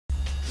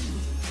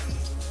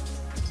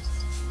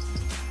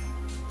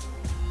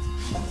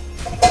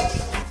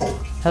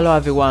Hello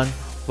everyone,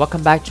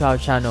 welcome back to our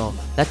channel.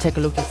 Let's take a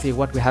look to see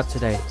what we have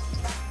today.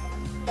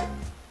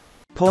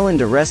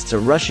 Poland arrests a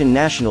Russian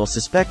national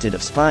suspected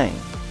of spying.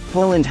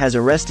 Poland has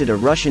arrested a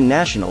Russian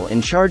national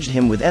and charged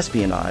him with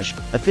espionage,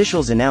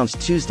 officials announced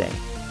Tuesday.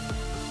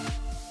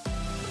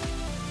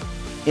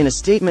 In a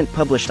statement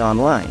published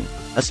online,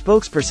 a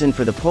spokesperson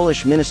for the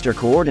Polish Minister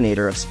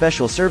Coordinator of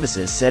Special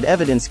Services said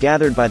evidence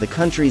gathered by the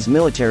country's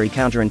military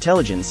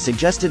counterintelligence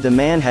suggested the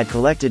man had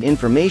collected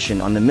information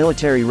on the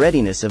military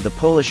readiness of the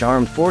Polish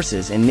armed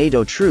forces and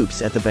NATO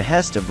troops at the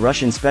behest of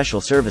Russian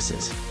special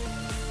services.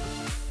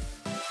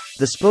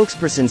 The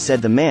spokesperson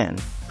said the man,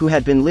 who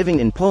had been living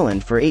in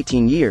Poland for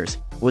 18 years,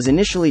 was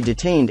initially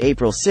detained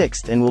April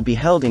 6 and will be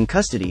held in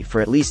custody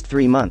for at least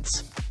 3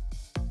 months.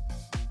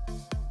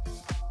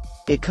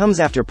 It comes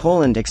after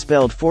Poland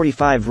expelled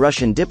 45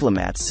 Russian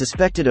diplomats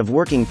suspected of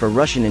working for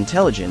Russian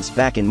intelligence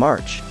back in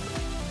March.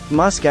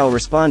 Moscow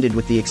responded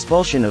with the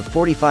expulsion of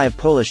 45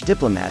 Polish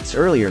diplomats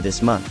earlier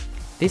this month.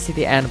 This is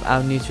the end of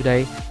our news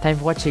today. Thanks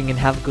for watching and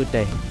have a good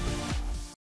day.